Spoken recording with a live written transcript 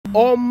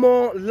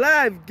Omo,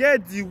 life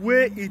get the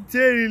way it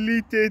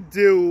really take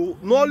dey o.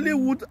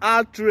 Nollywood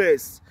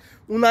actress,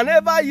 una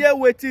never hear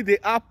wetin dey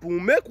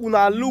happen. Make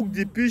una look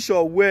the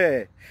picture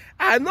well.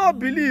 I no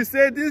believe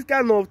say this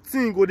kind of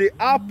thing go dey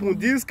happen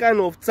this kind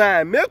of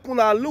time. Make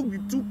una look the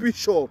two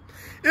picture.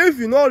 If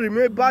you no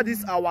remember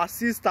this our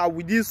sister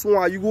with this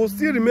one, you go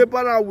still remember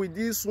her with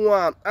this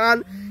one.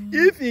 And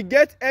if you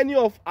get any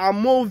of her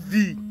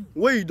movie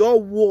wey you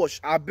don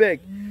watch,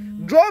 abeg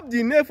drop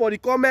the name for the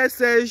comment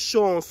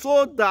section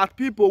so that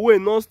people wey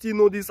no still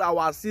know this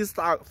our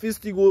sister fit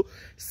still go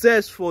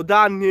search for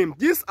that name.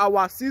 This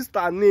our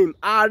sister name,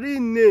 her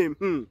real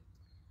name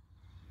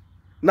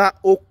na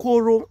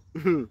Okoro.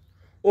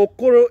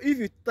 Okoro. If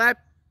you type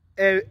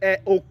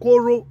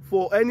Okoro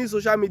for any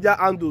social media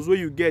handles wey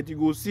you get, you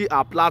go see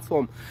her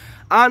platform.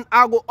 And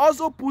I go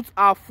also put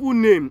her full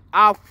name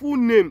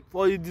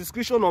for the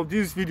description of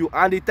this video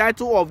and the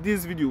title of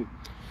this video,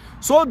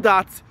 so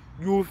that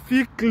you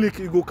fit click,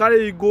 you go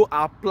carry you go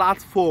our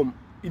platform.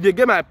 You dey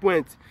get my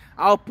point.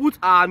 I'll put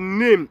our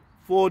name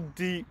for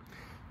the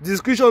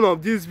description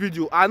of this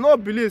video. I no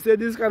believe say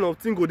this kind of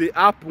thing go dey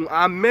happen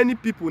and many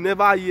people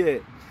never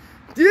hear.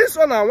 This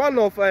one na one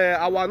of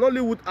our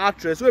Nollywood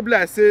actress wey be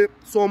like say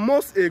some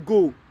months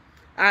ago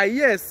I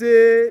hear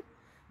say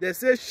they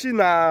say she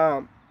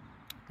na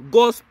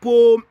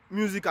gospel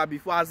musical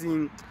before, as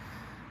in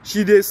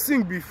she dey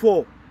sing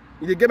before.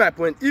 You dey get my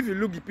point. If you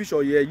look the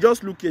picture here,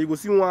 just look here, you go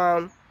see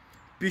one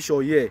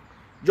picture here.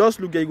 Just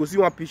look here, you go see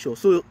one picture.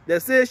 So they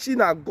say she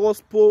na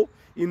gospel,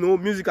 you know,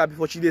 musical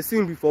before. She dey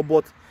sing before,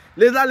 but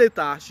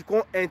later she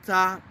come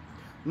enter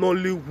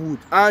Nollywood,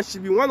 and she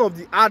be one of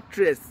the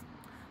actress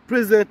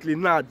presently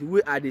now, the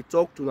way I dey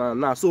talk to her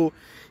now. So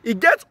e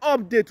get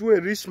update wey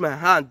reach my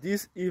hand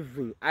this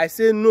evening. I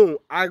say no,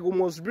 I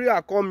must bring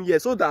her come here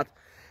so that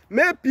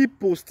make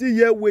people still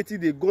hear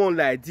wetin dey go on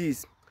like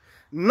this.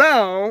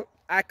 Now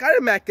I carry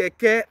my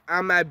keke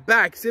and my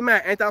bag, say my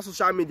enter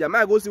social media,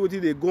 my go see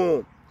wetin dey go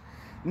on.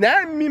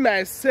 Now me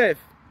myself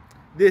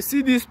they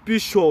see this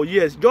picture.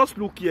 Yes, just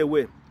look here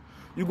where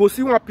you go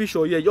see one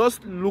picture here.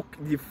 Just look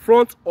the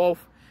front of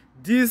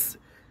this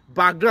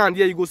background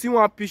here, you go see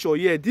one picture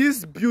here.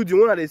 This building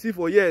one that they see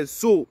for here,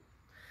 so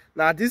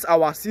now this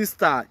our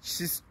sister,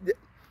 she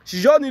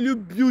just nearly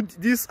build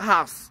this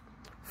house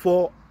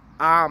for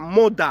her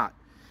mother.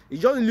 He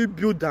just nearly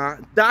build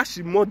that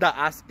she mother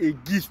as a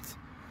gift.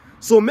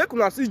 So make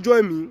una still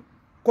join me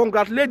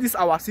congratulate this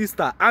our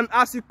sister, and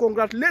as you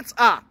congratulate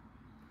her,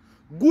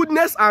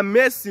 goodness and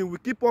mercy will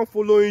keep on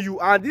following you,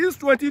 and this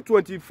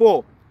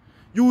 2024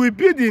 you will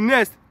be the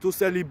next to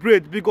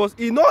celebrate, because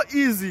it's not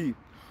easy.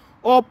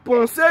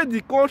 Upon say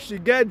the country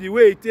get the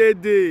way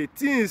it dey,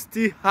 things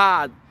still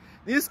hard.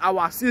 This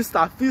our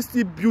sister fit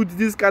still build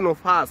this kind of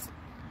house,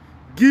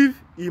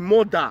 give a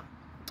mother.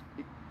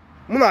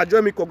 Muna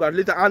join me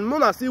congratulate her, and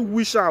Muna still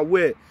wish her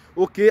well.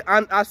 Okay,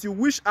 and as you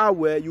wish her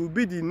well, you will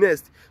be the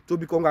next to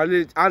be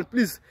congratulated. And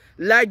please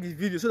like the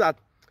video so that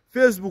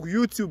Facebook,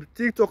 YouTube,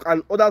 TikTok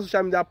and other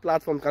social media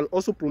platforms can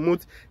also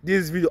promote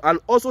this video, and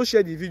also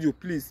share the video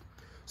please,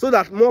 so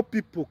that more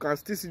people can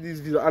still see this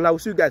video. And I will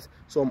see you guys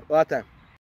some other time.